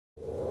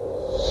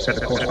Set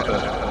the course for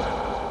Earth.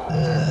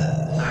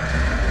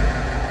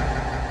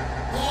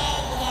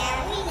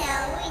 Yeah, we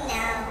know.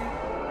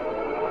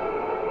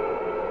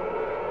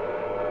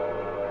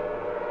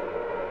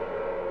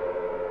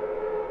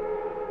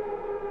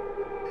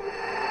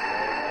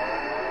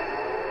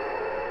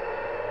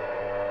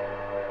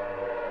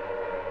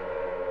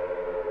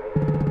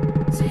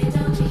 Say,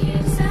 don't you hear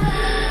the sound?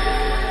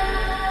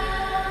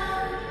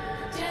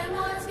 Jam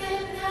on's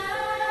getting high.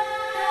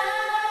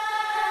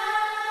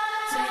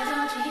 Say,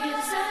 don't you hear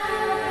the sound?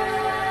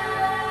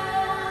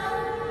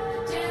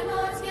 Jam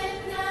on's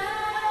getting high.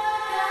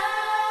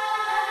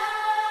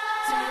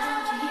 Say,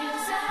 don't you hear the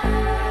sound?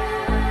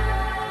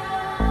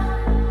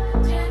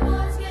 Jam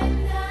on's getting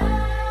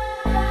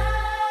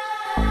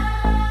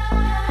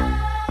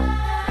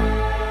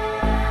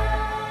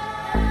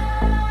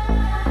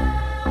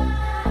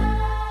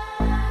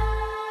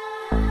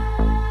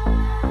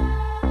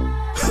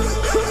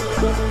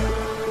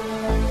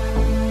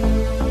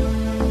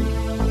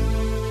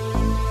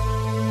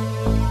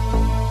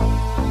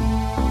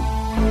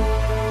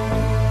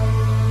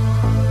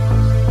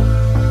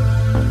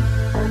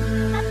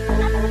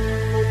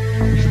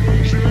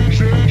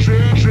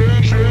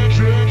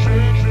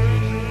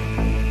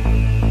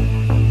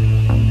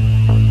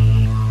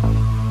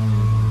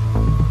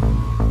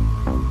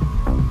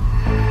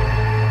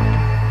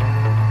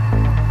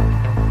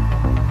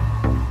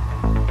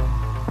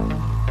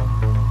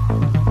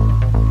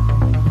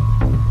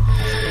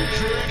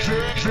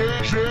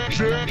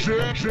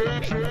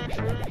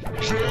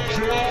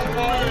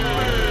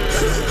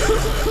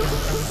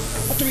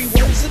Three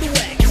words of the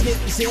wax,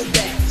 nippers held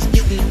back.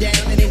 Getting down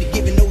and ain't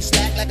giving no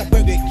slack like a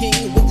Burger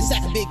King with the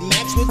sack of Big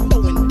Macs. We're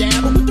throwing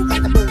down, but with the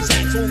rockables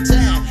hats on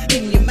time.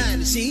 In your mind,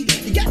 you see,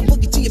 you gotta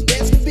book it to your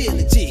best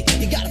ability.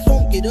 You gotta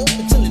funk it up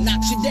until it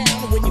knocks you down.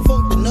 And when you're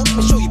funked enough,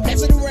 I'll show you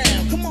pass it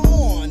around. Come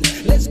on,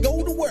 let's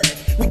go to work.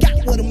 We got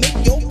what'll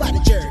make your body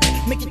jerk.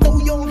 Make you throw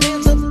your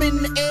hands up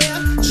in the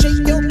air,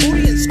 shake your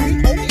booty and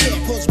scream, oh yeah,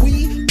 'cause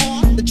we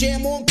are the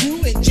Jam On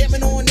crew, and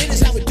jamming on it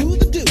is how we do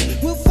the do.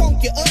 We'll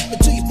funk you up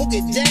until you book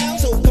it down.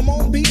 So come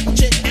on, people,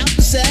 check out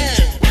the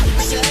sound.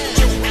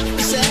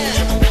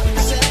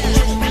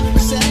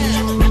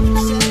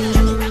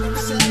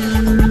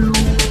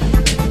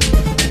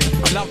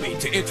 Allow me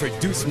to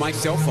introduce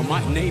myself, for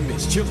my name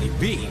is Chili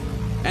B.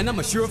 And I'm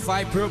a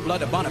surefire,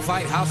 pure-blooded,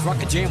 bonafide house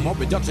rocket jam on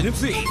production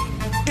MC.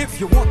 If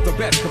you want the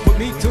best, to put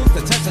me to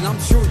the test, and I'm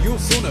sure you'll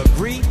soon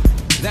agree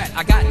that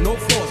I got no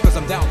flaws, 'cause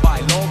I'm down by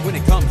law when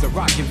it comes to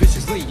rocking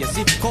viciously. You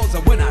see, 'cause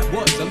when I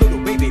was a little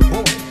baby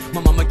boy,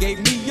 my mama gave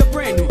me a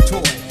brand new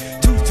toy.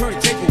 Two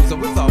turntables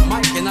with a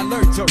mic, and I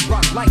learned to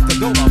rock like the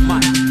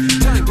Dolomite.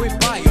 Time went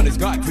by on this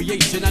God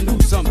creation. I knew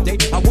someday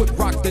I would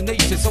rock the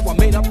nation, so I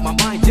made up my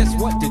mind just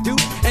what to do,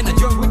 and I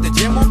joined with the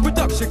Jam On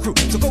production crew.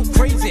 So go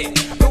crazy,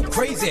 go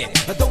crazy.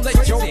 Don't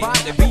let your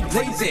body be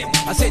lazy.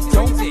 I said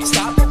don't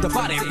stop the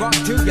body rock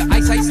till your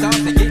eyesight starts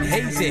to get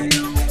hazy.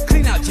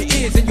 Clean out your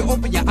ears and you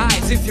open your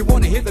eyes. If you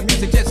wanna hear the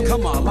music, just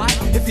come alive.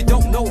 If you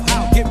don't know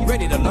how, get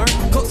ready to learn,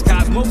 'cause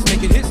Cosmo's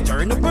making his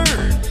turn to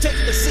burn. Take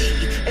the C,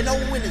 and O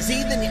and a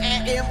Z, then you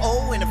add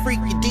M-O, and a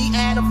freaky D,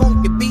 add a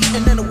funky beat,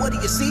 and then what do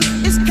you see?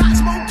 It's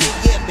Cosmo D,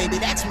 yeah baby,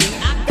 that's me.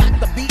 I got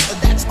the beat,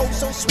 that's oh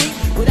so sweet.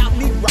 Without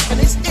me rocking,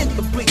 it's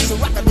incomplete. So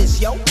rock this,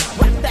 yo,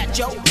 rock that,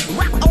 yo,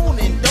 rock on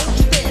and don't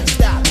you dare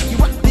stop. You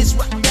rock this,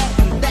 rock that,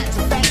 and that's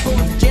a fact. Go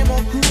to the Jam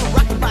On crew and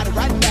rock your body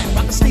right back.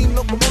 Rock a steam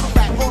locomotive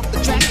back off the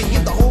track and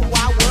give the whole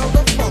wide world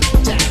a funk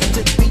attack.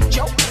 To the beat,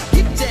 yo,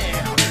 get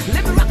down.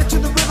 Let me rock it to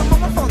the rhythm of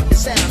my funky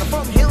sound.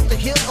 From hill to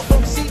hill, or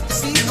from sea to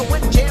sea, or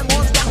when Jam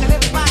On's rocking,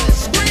 everybody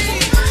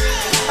scream.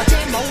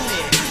 Jam on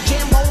it,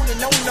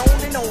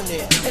 on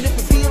it. And if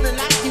you're feeling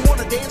like you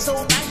wanna dance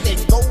all night, then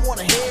go on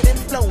ahead and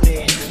flown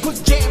it. 'Cause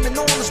jamming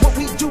on is what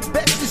we do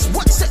best. It's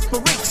what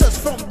separates us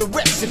from the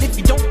rest. And if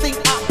you don't think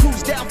our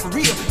crew's down for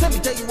real, let me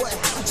tell you what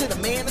happened to the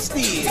Man of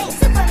Steel. Say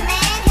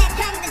Superman had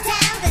come to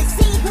town to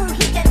see who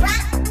he could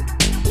rock.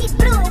 He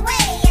blew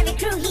away every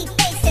crew he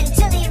faced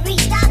until he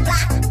reached our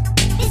block.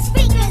 His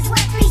speakers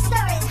were 3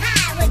 stories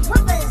high with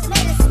woofers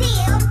made of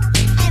steel.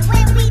 And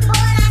when we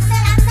bored, I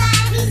said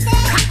outside, he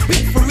said,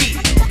 Beat for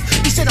real.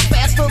 He said I'm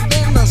faster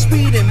than a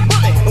speeding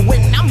bullet. And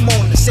when I'm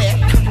on the set,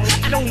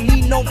 I don't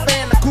need no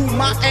fan to cool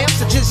my amps,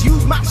 so just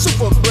use my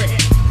super breath.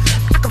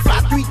 I can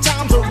fly 3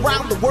 times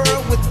around the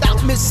world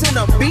without missing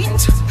a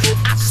beat.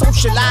 I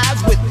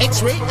socialize with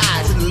X-ray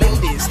eyes and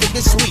ladies think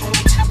it's sweet.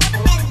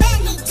 and then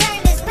he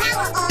turned his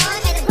power on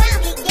and the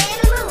ground began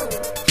to move.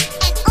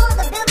 And all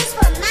the buildings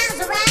for miles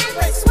around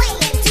were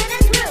swaying to the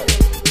groove.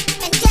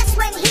 And just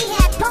when he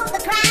had pulled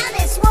the crowd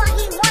and swore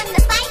he won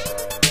the fight,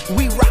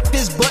 We rock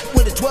this butt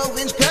with a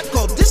 12-inch cut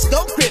called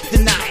Disco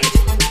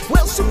Kryptonite.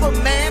 Well,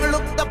 Superman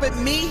looked up at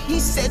me, he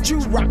said you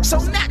rock so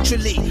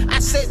naturally. I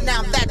said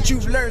now that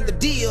you've learned the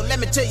deal, let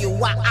me tell you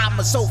why I'm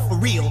a soul for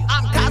real.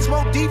 I'm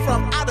Cosmo D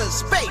from outer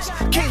space,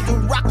 came to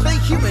rock the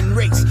human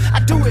race. I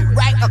do it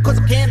right, 'cause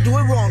I can't do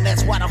it wrong.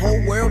 That's why the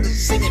whole world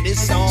is singing this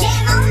song.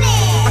 jam on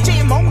it. I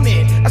jam on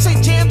it. I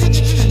say jam,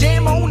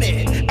 jam on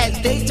it. As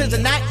day turns to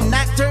night and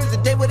night turns to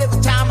day, whatever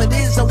time it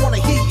is, I wanna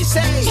hear you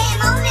say.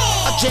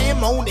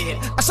 on it.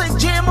 I say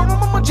jam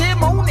on,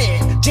 jam on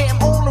it. Jam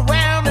all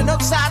around and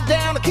upside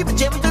down. I keep it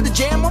jamming to the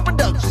jam on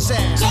production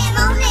sound. Jam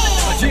on it.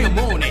 I jam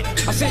on it.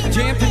 I said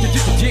jam to the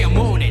jam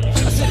on it.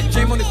 I said a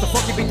jam on it's the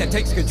funky beat that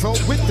takes control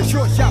with the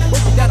short shot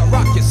boogie that'll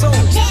rock your soul.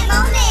 Jam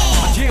on it.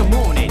 I jam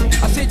on it.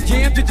 I said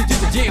jam to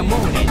the jam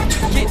on it.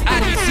 Get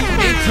out of your seat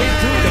and jam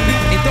to the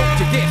beat and don't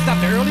you dare stop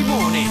the early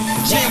morning.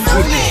 Jam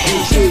on it.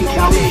 DJ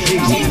Cali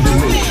in the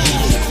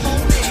mix.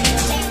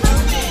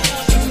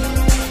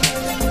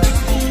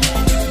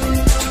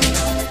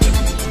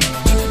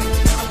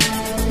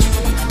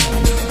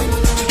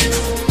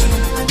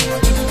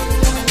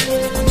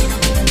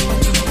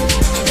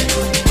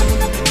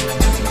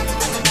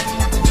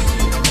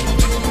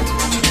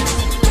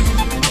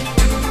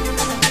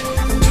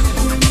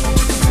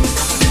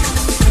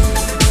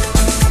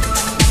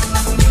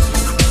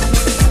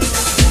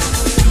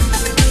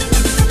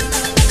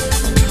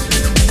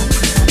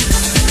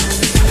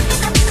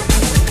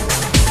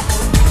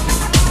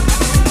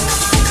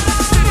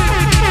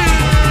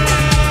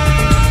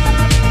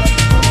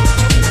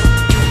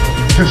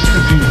 This is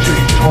DJ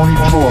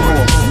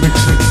Torres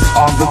mixing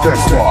on the deck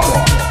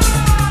bar.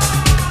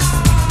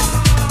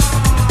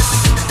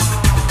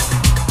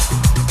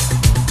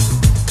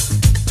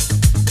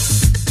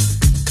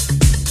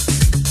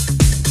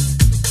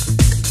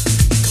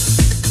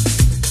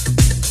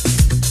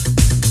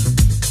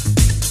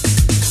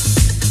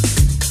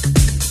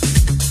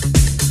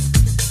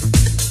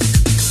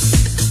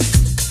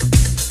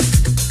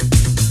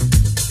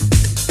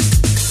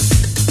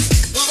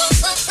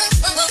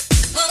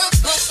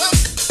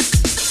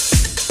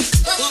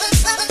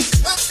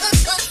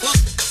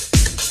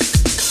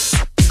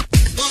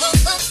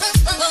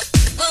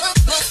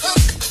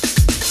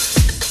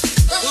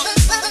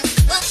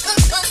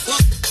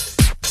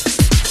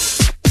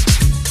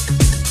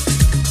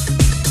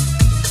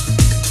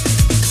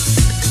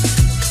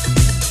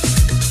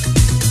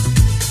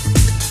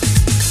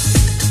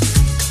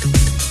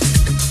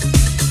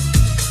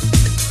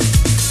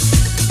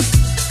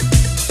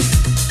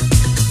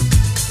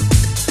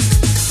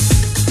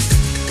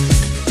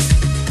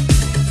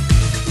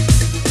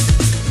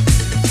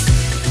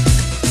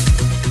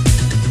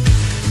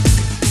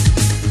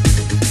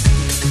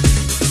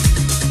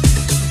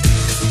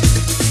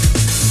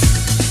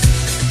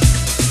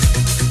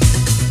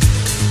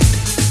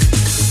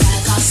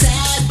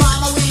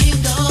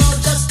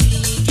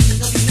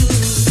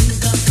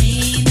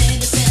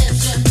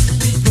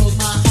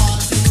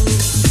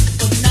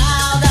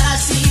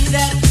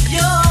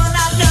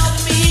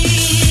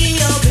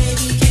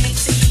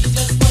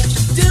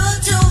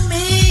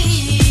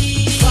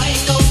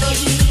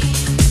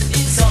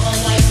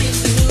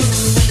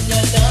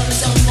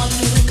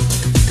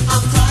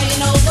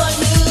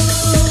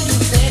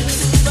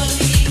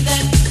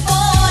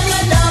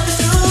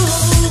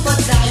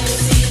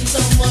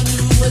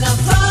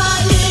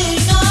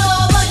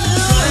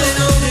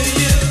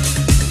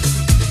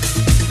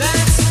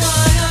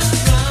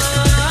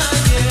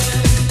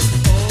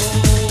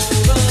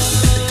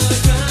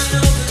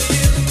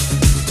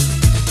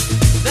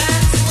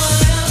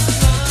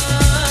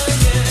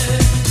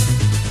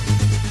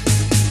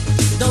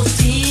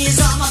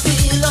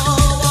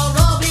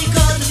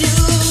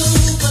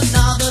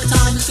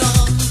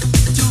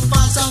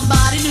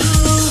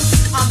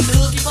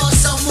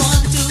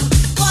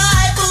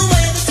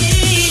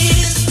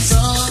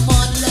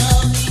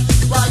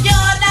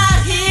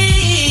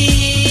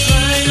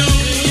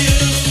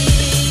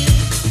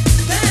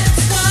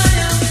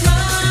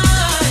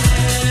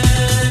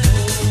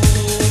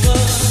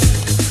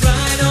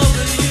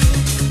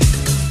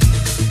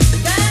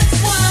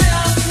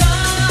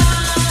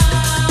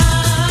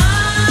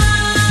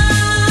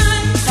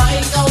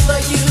 Fighting over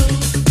you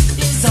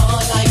is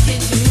all I can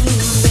do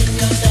when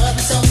you're loving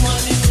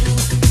someone new.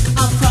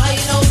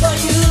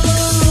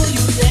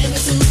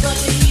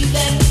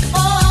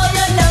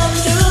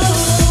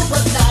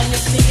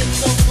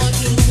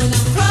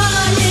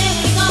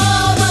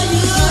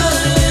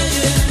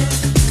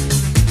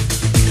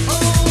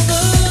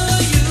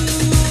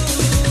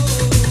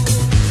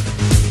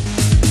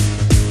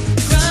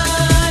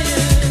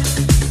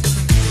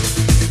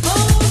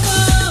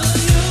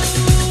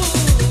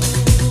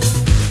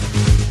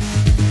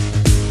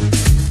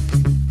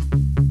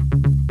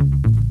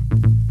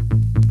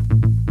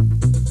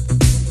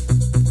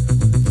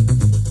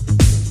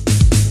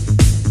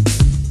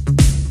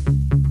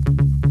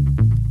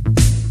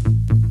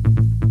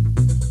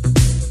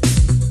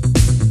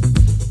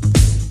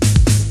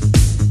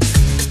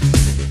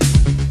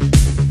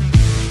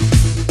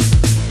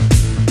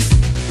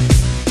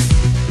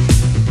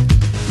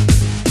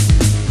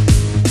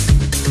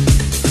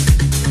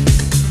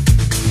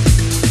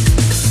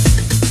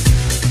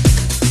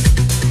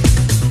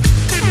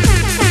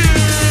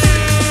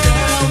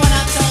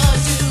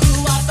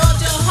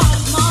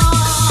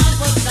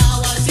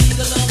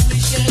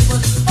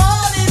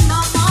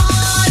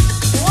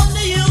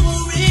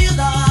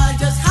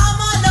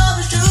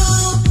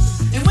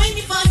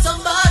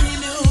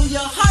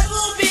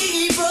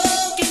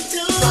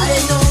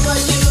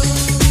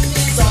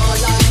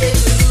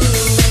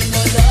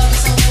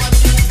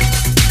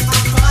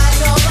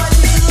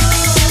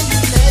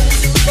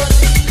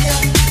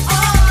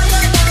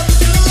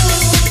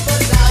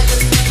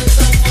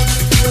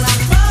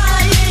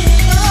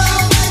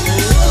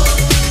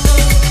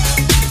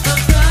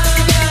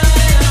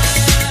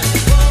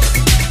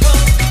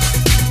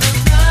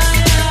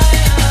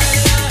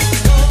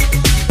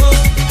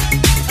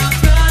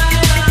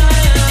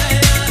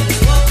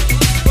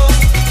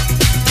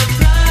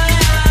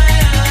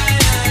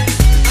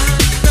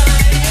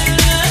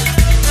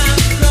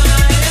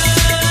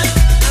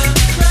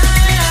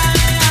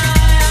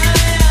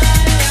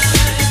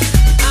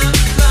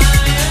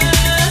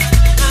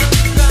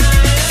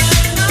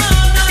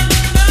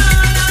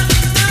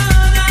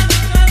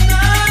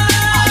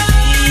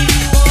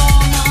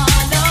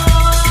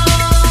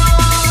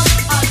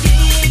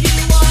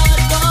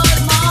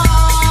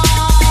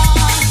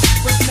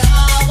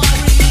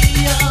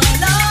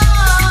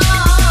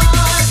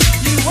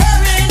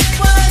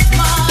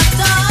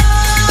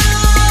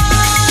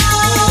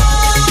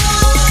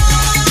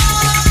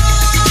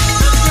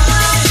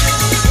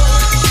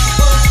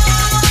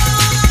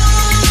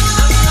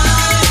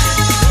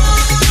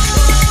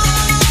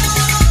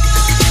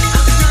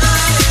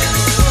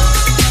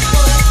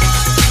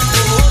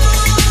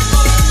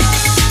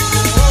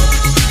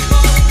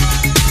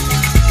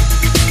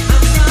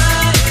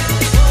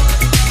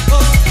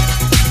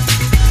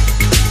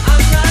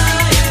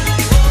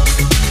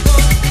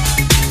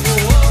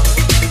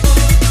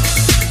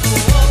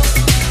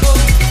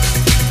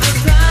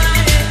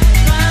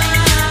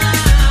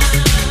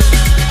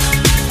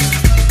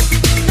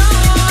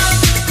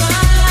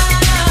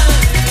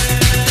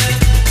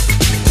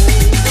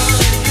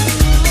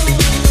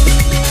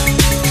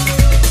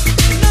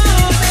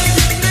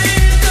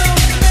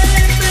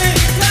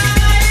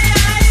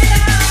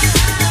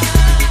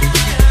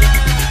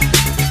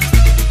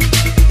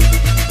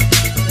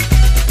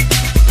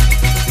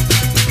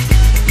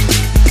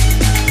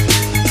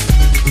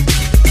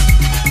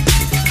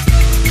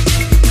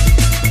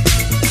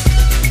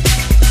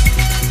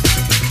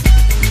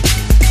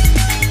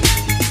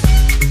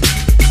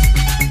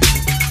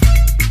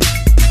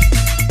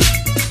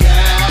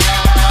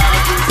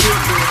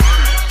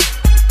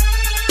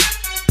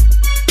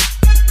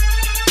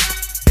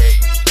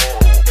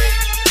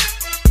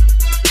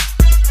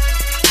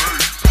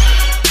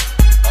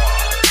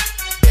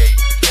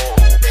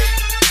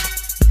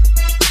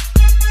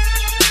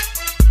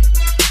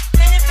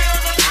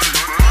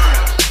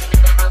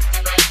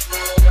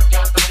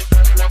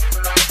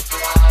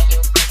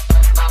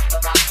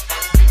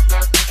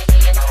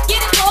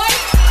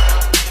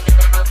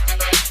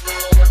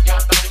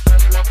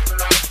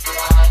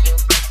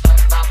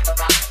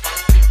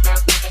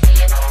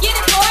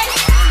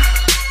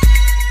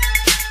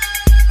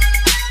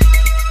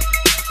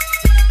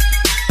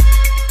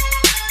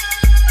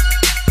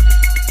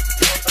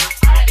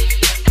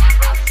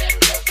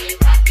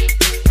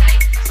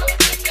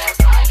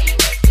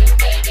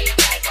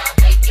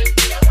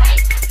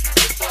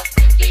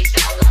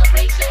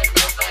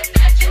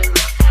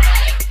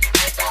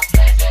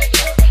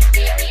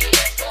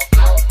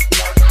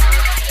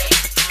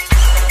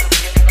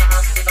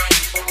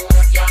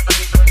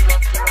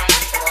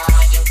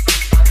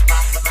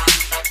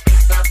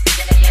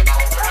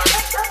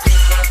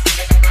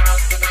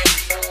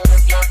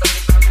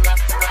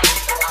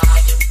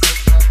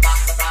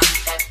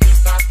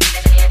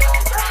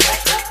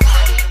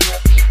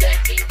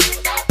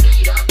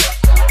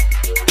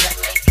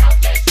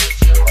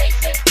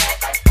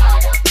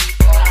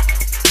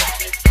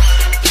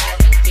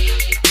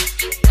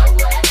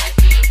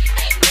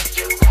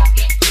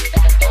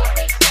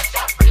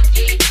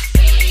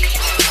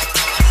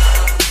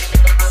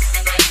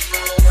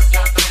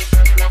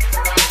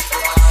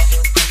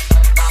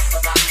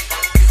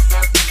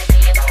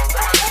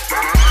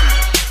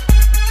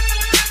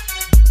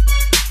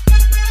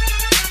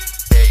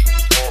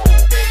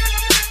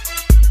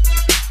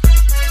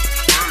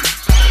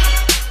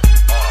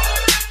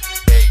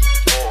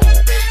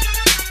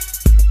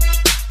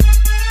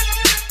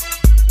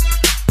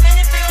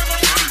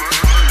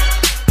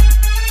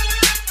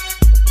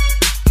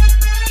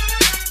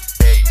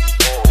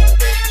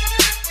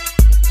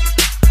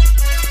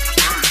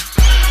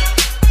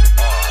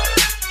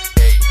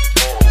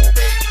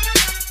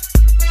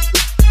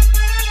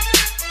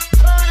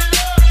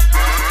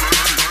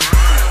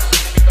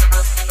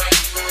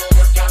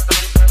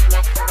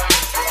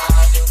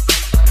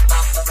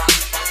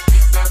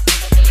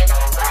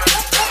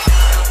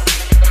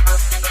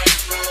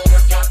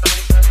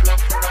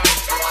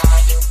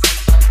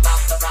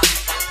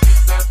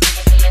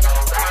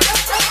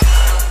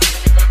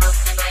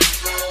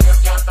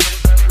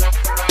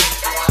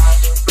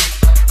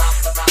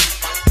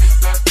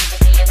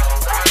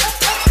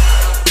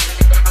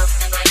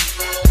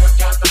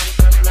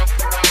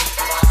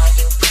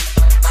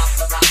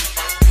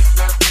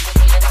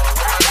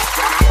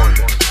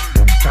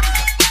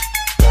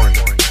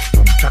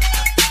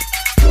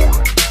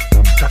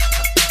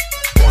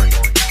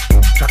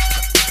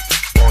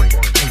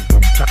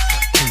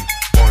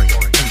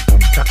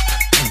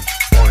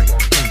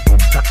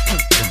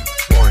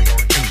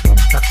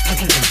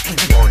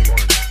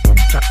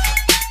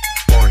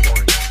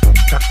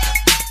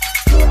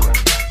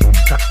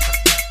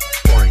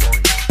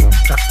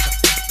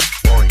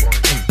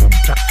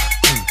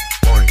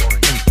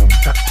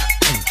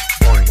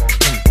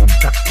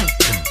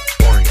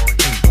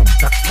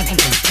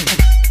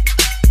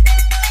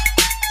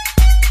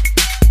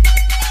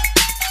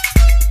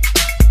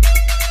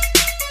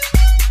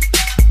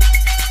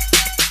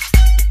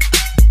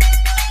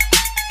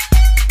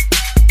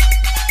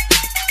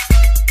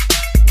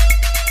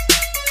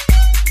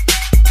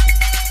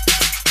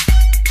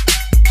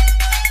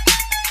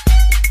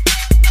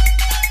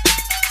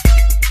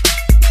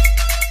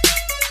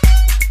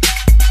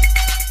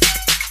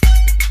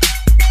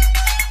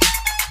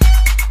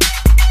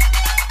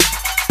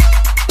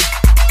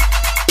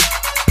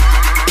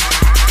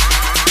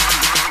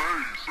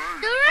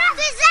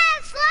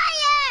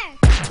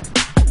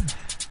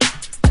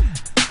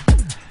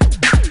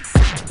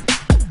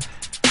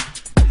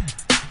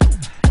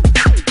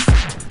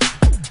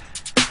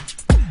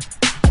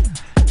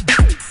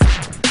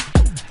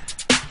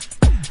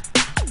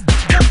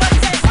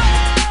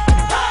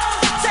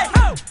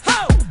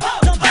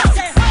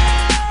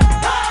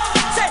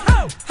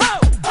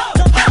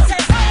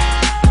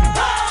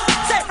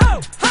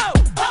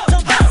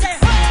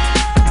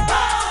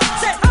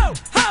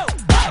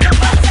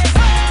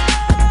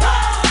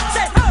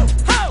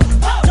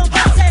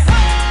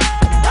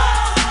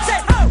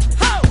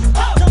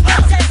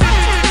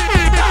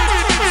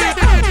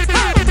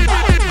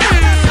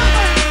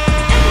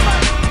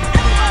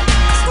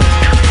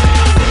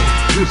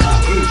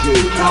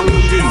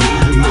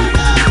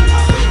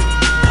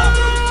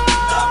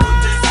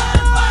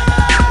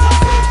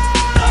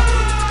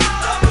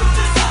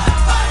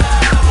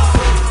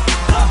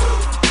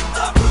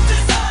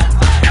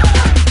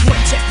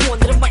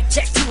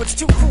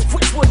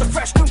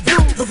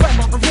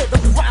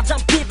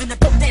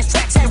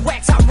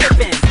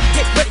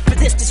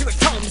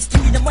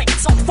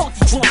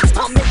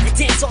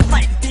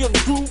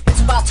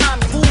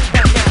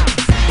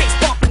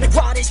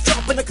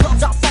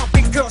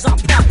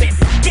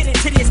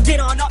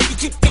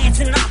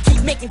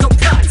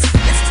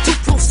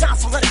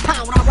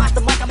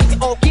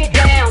 So get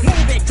down,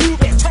 move it,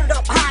 groove it, turn it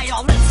up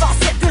higher. Let's all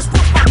set this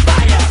roof on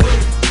fire.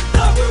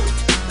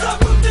 The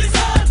roof is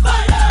on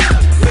fire.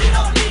 We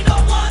don't need no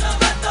one to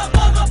let the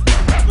mother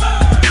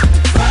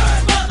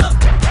burn, mother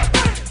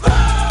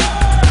burn.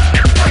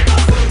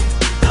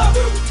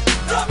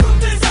 The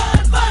roof is on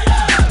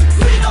fire.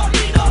 We don't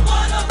need no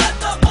one to let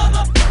the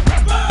mother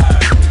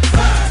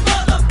burn,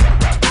 mother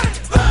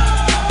burn.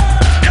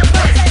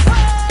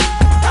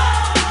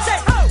 Say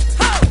ho,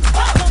 ho,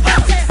 ho.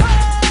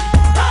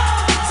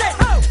 Say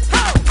ho, ho.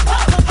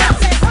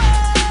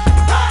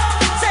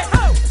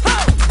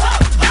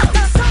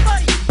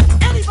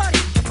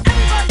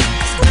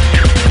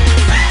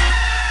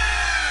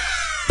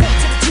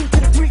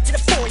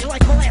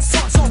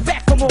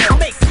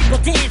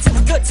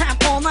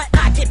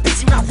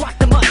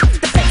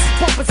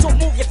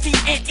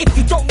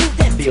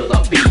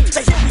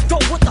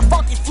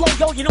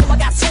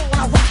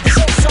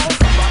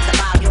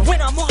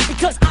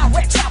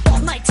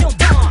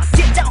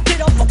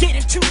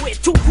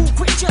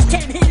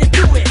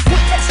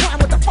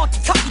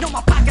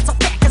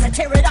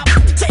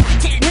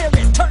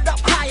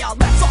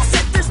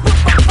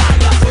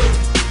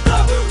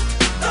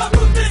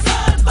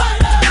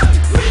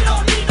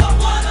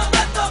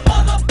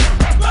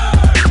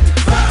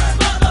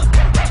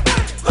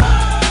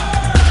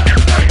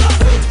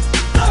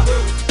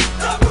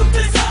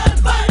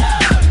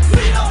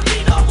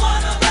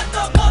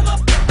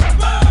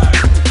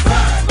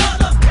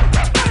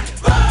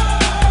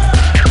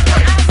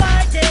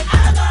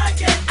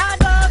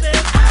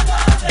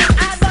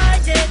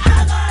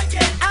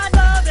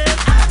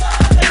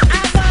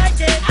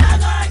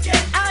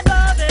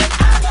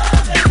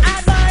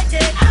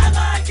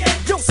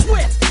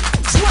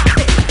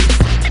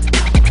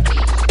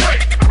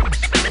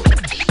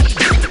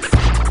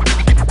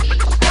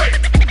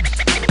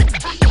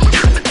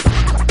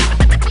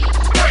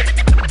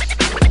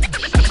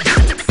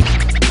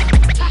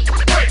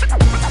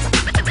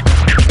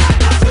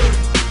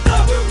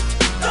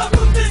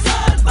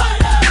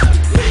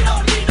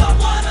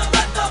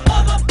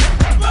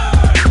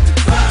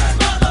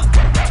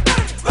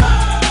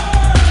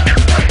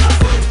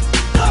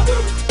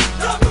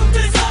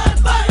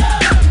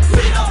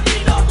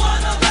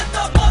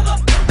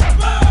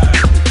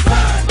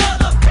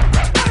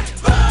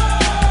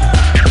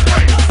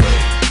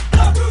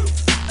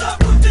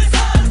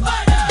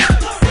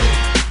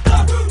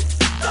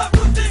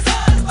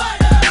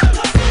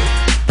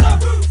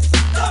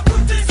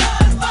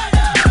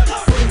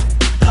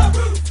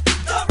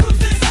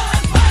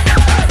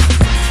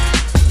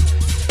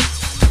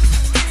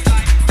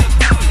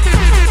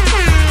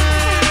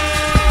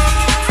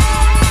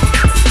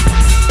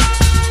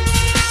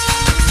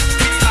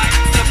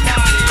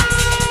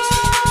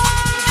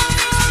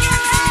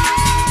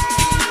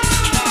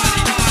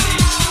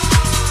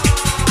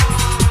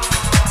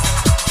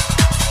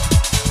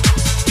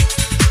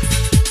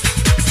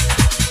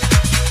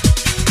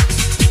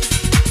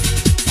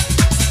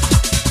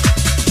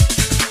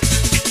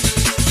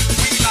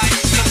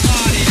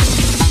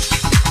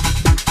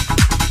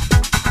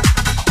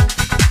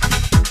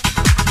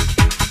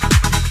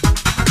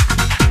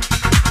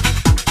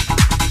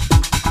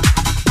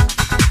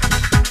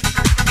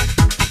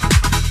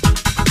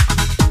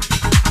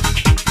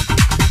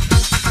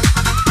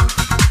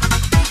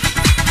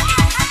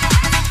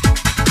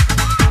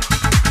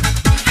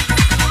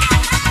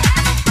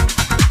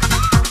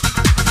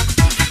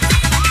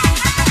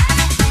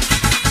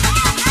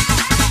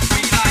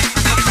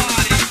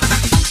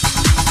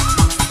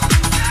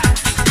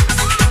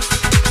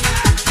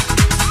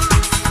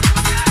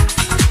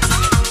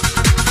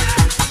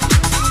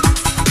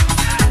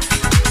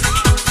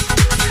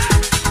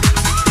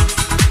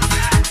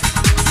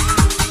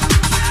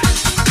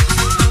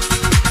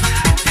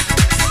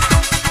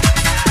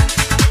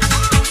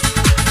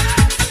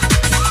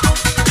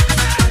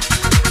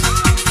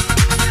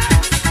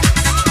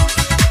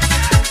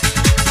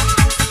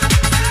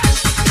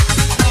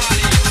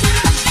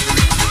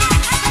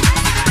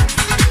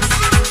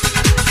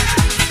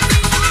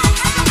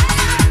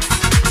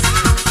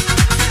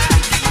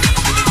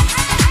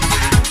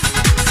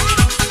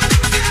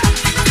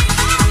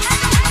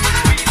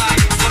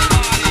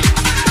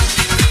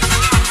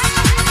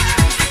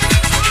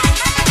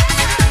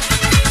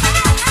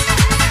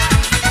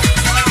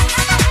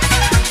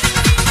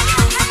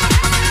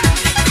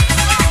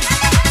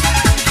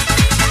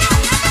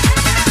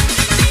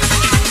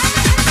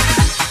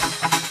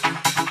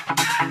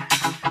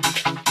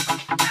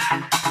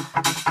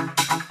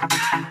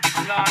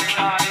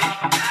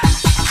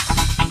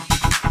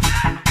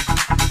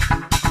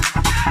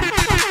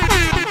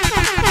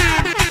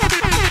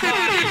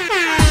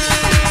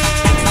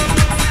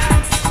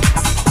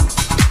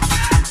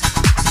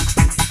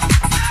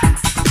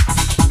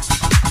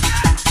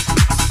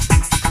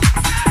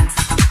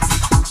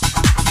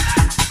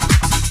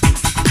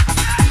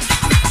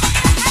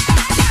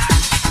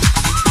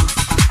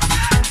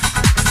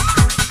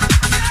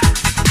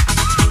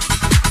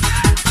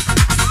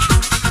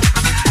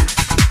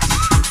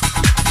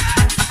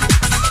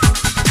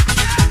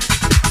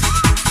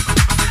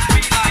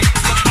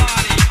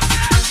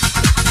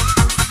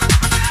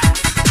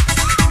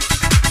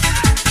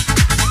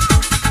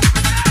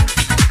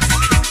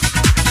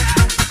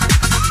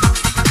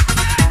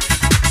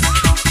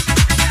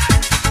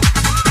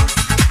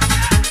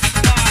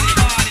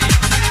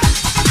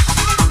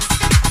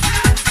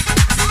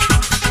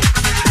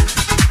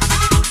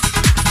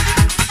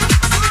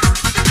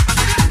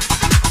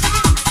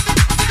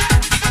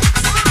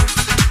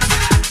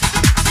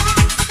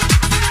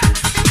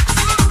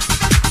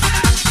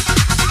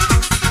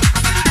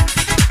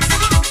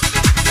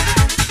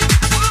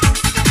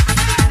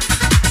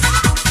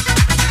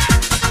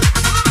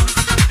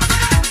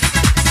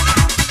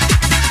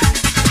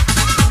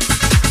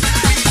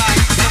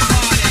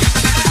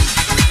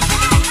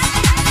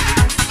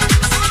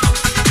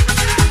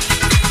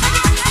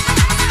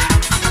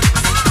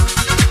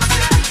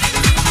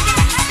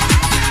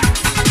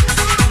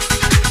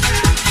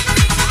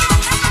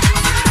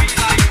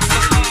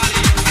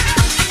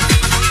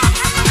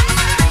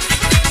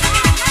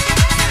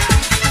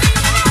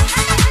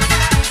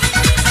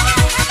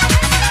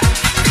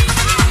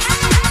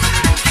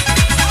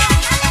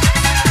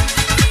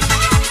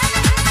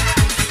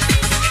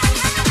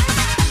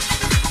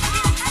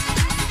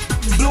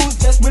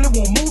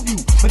 move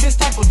you. But this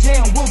type of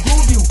jam will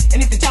groove you.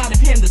 And if you're tired of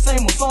hearing the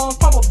same old songs,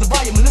 pump up the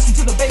volume and listen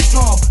to the bass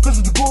drum. Cause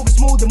if the groove is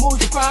smooth and moves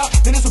the crowd,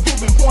 then it's a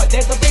proving point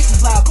that the bass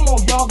is loud. Come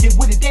on y'all, get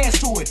with it, dance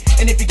to it.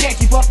 And if you can't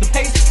keep up the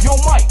pace, yo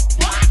mic,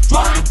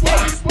 drop the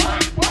bass.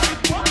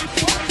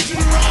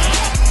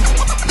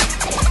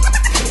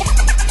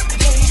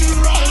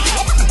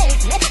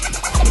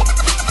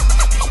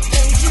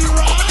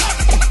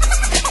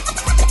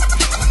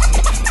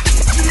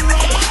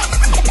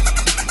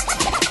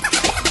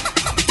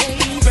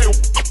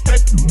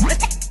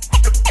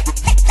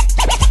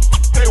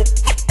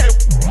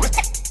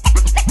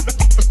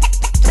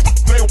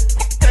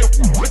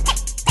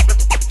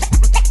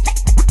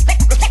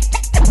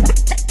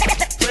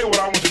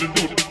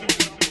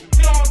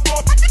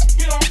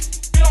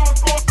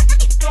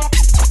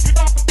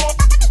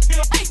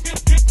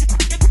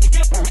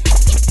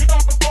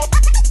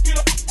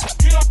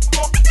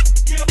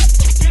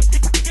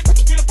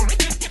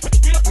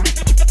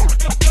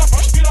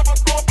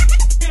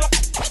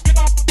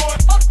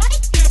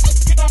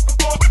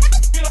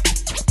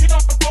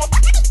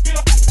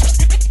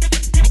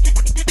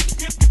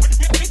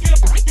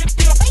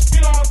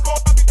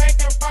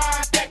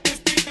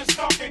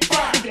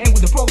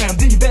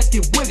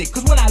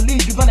 Cause when I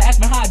leave, you're gonna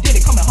ask me how I did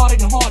it. Coming harder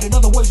than hard, in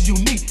other words,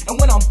 unique. And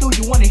when I'm through,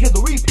 you wanna hear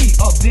the repeat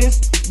of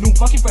this new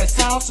funky fresh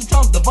sound. So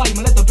turn up the volume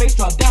and let the bass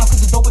drop down.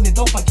 Cause it's dope and it's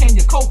dope, how can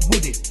you cope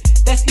with it?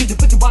 That's easy,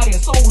 put your body and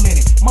soul in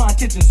it. My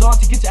intentions are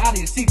to get you out of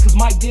your seat. Cause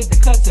Mike did the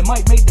cuts and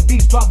Mike made the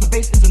beats. Drop the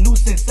bass is a new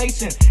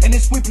sensation. And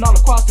it's sweeping all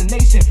across the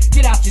nation.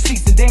 Get out your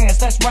seats and dance,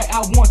 that's right,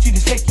 I want you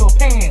to shake your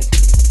pants.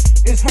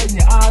 It's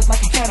hurting your eyes like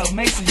a can of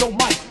mason. Yo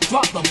Mike,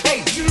 drop the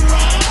bass.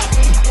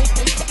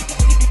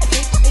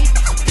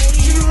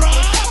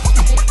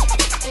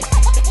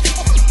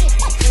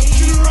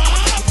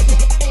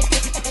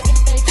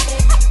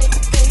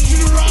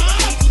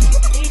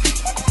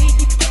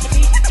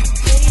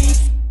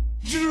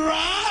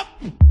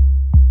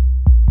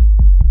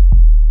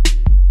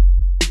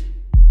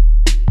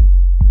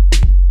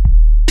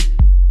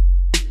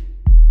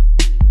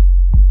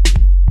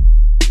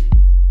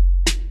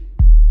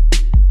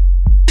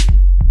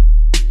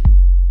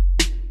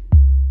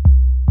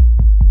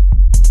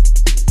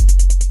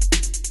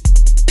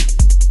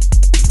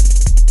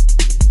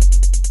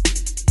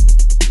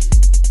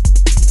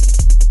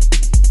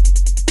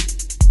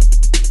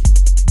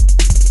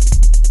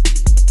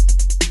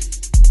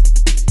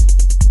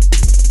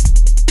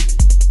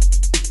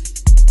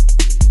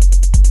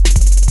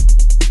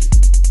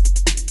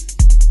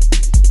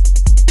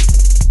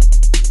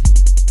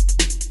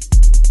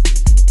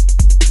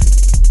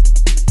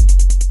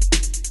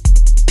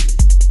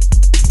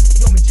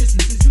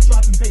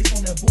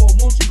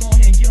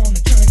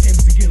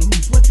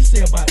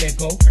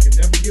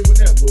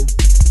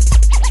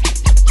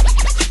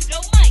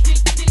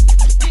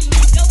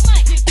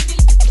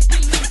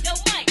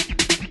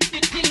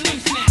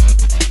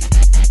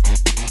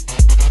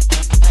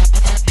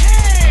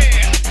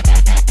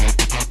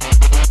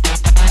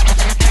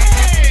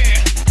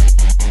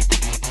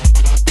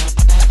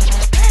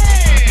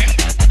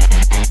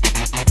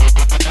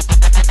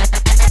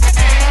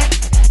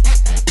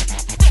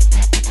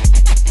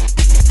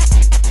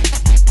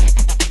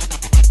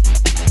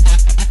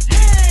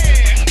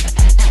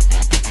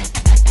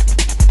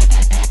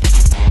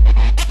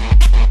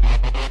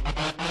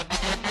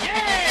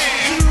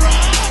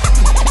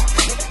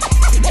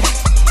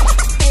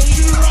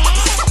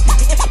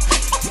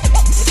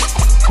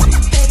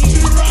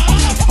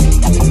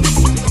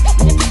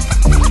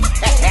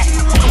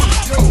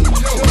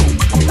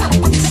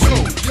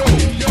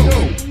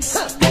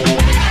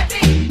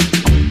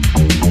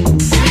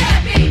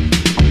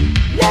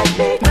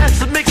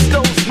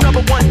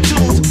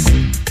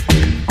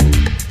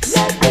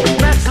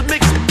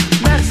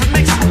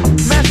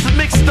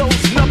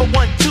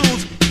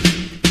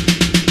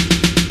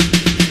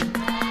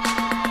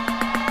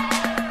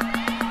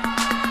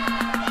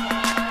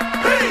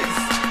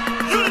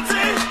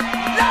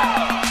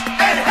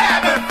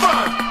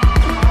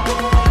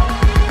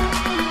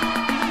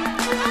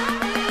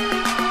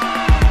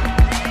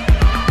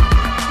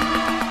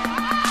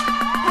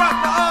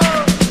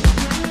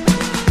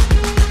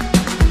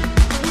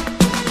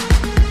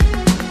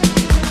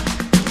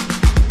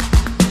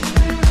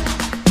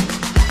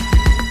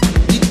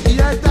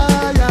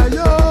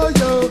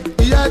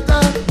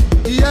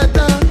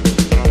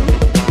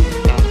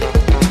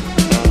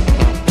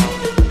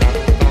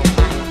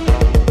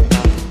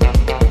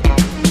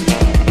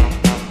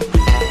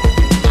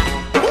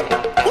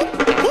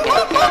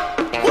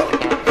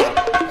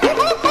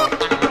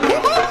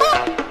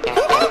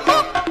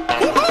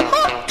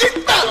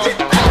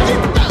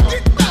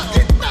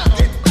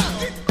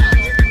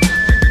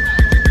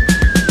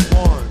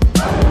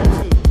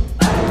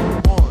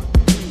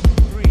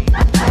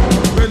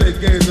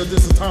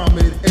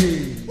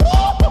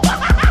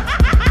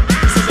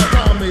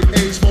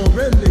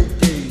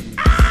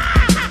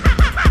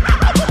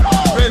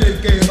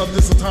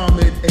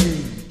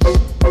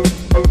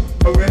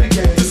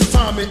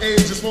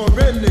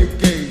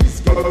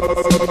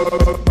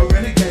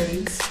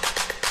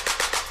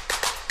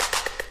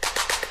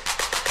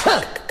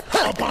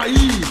 Un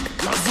pays,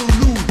 la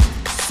Zoulou,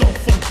 sont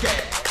funky.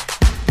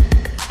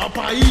 Un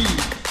pays,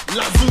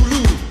 la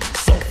Zoulou,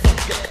 sont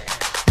funky.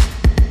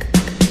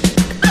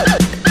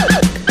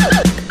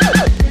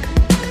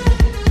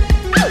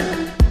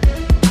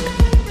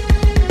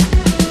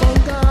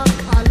 Fanga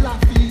à la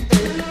fille,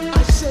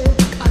 assez,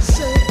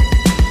 assez.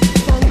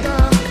 Fanga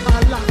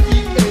à la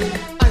fille,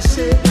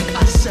 assez,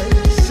 assez.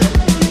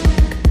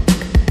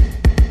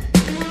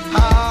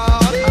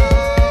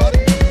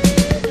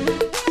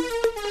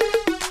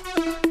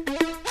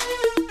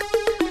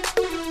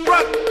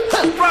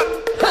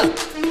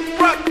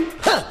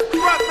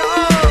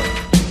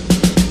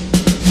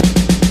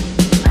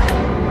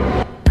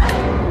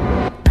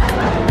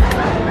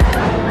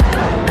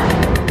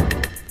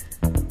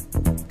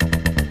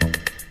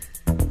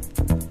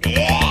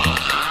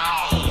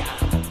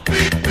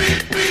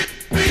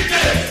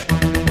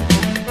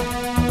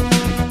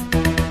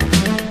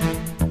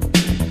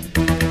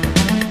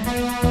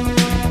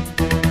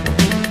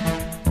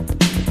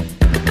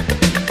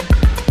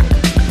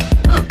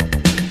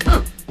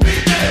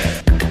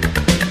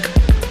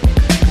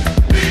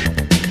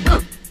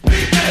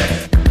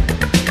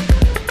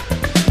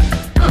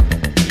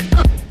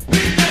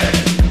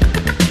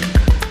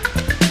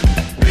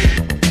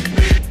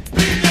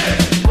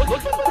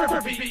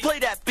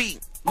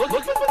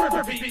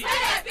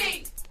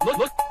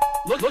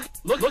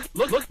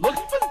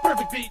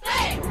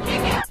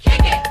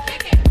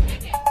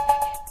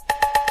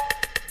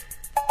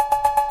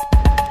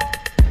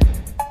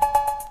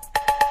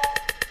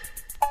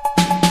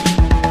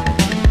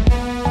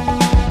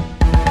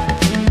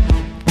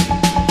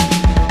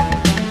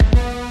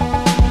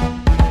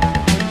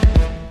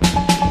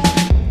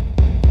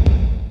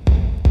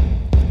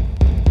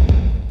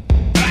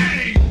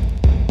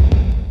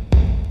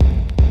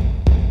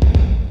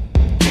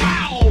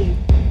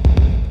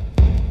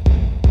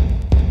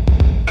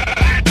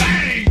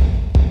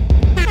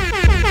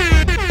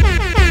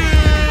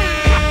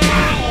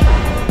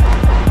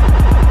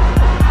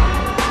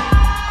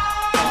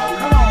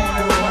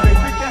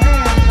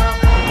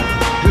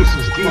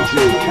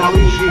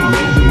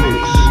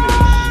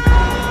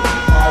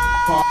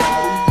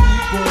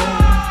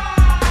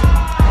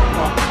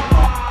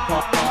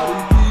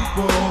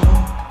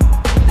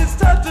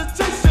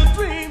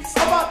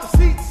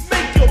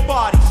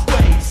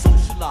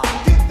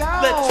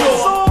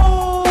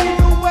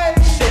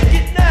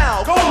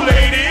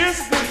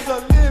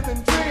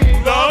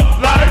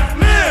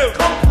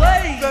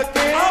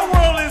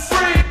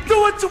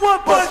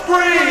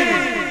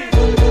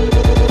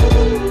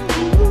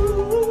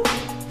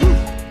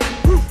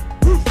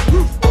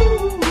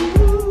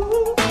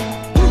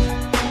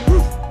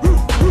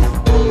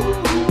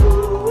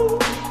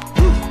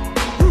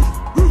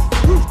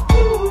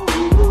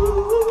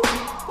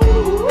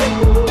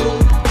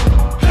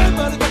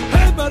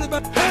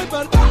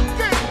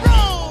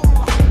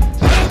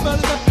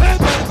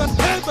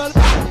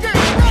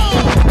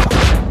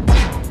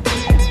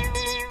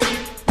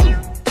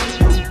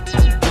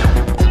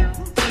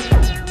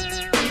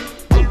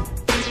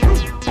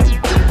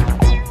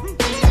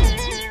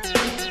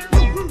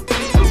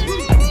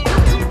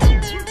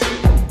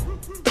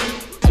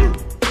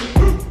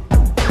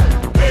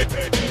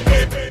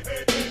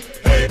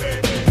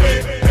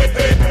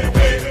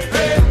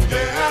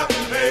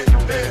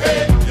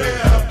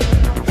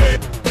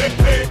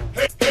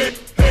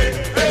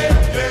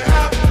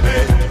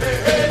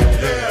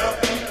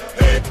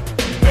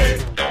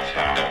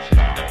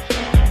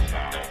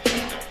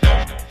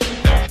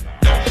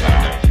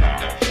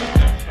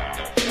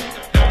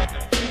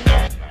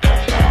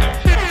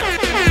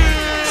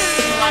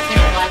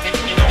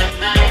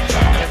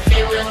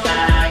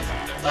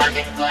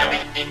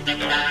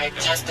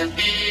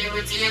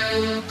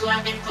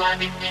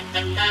 Climbing in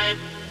the night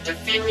to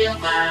feel your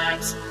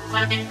vibes.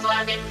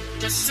 Climbing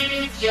to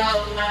save your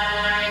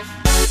life.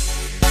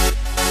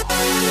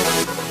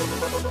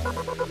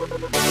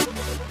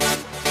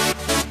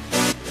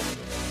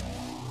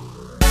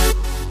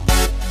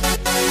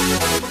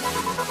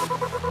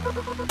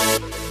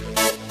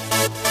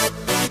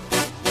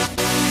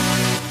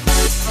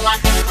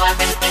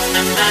 Climbing in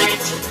the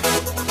night.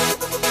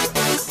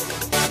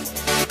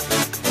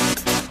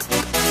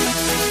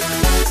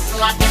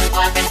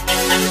 Climbing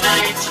in the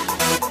night.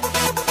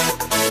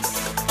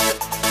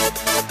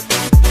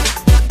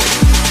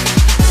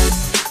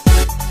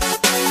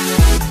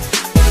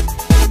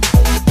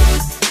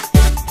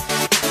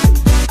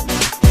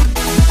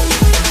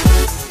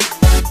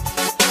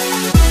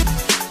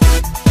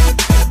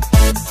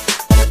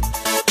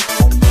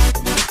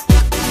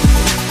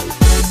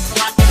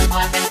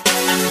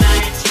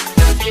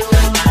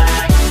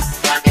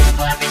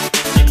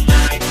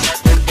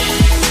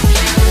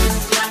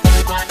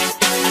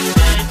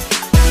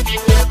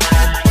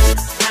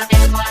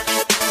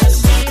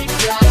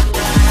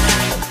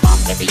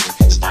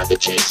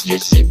 Chase, you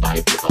see by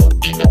people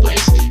in the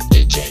place.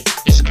 DJ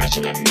is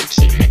scratching and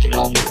mixing, making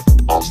all move,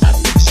 all start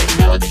mixing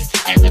melody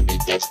and the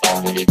beat. That's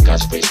all we need,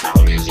 cause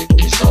freestyle music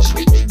is so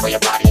sweet for your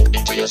body,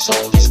 into your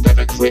soul. These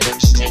perfect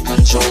rhythms take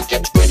control.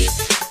 Get ready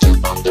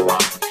on the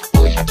rock.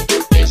 All you have to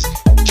do is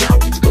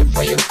jump. It's good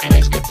for you and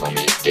it's good for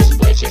me. This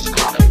place is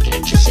calling,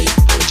 can't you see?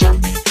 I'm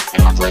jumping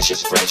and my flesh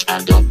is fresh.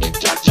 I don't need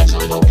that, just a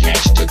little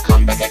cash to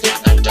come back again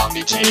and don't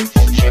be tame.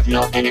 Have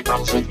no any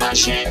problems with my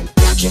shame.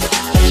 Rock your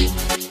body,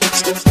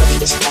 it's good for me.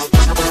 This is all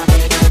about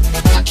it.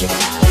 Rock your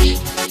body,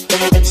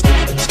 dance,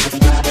 dance to the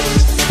body.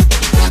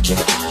 Rock your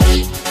body,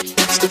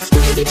 it's good for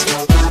me. It's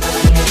all about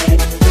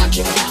it. Rock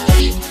your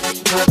body,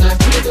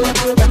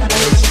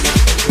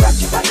 rock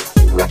your body,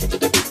 rock it to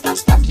the beat, don't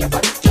stop your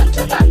body. Jump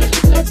to that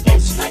little, let's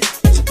dance tonight.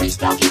 It's a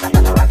freestyle, keep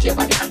another rock your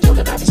body until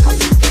the night is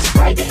complete. It's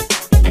Friday,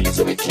 and it's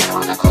a weekend, I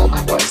wanna call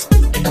my boys.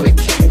 In the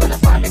weekend, gonna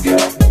find a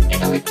girl. In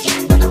the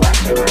weekend, gonna rock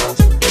the world.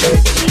 In the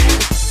weekend.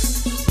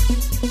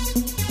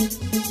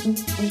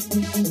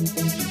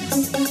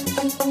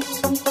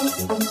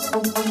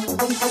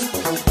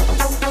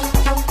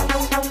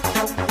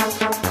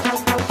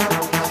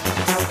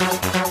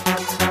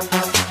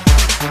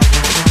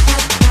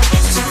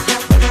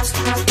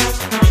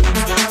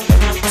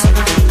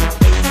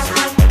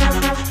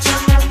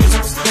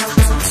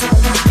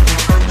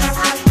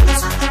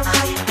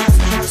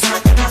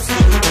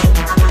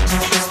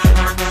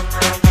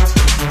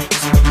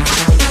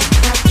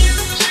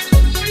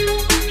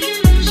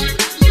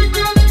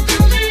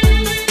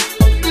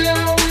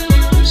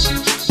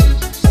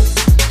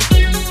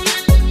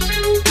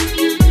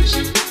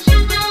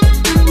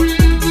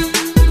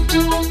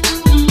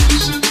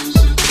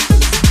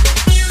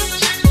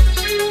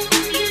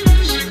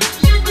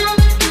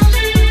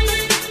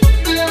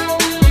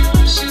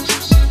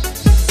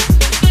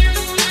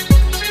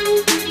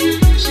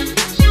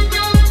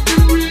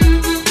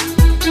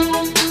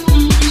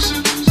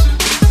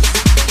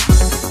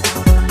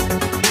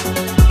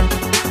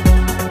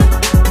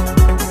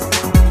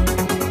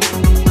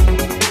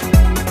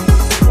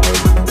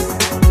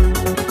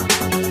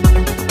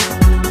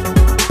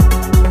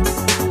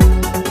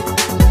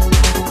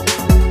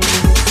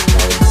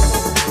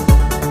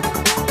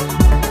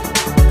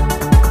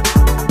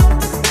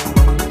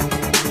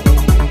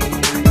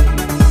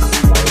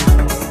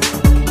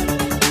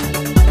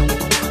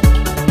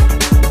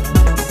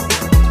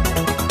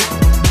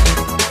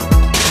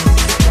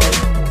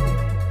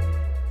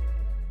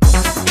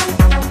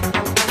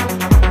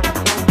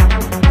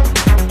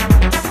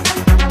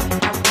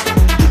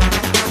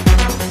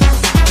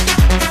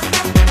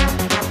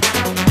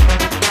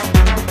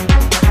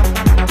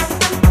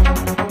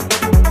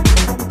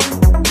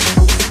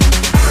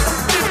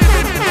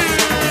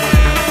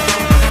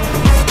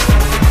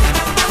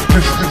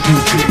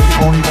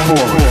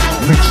 Torres,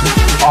 mixing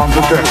on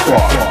the deck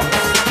bar.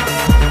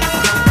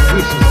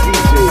 This is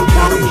DJ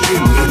Cali G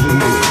in the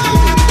mix.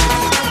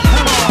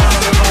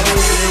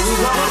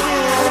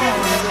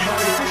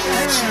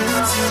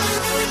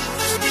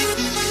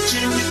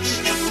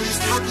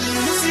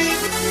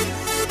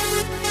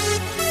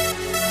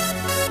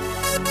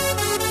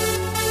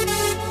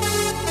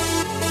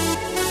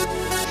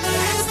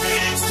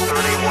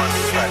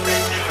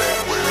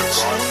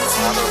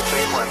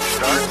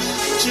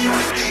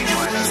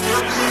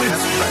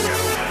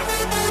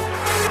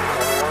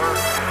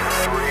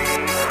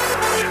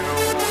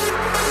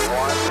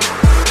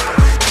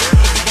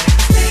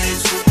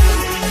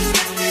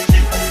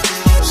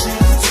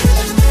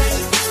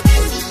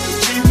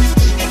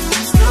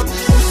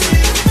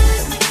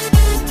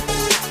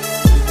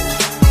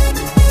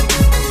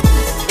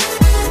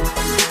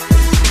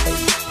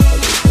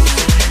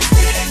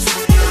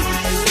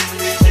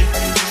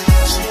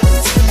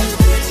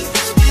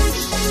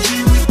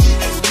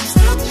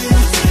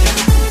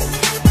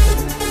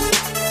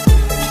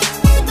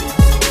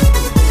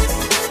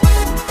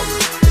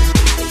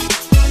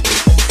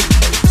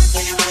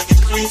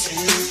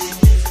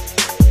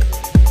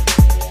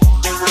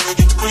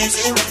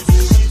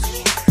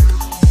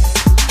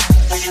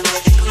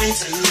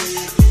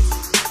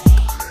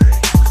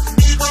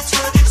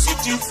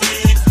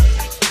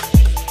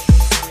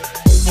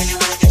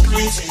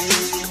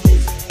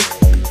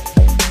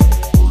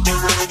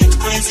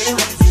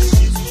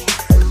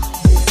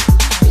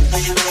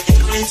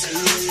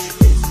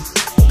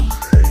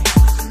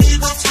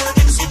 People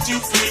talking, set you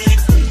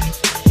free.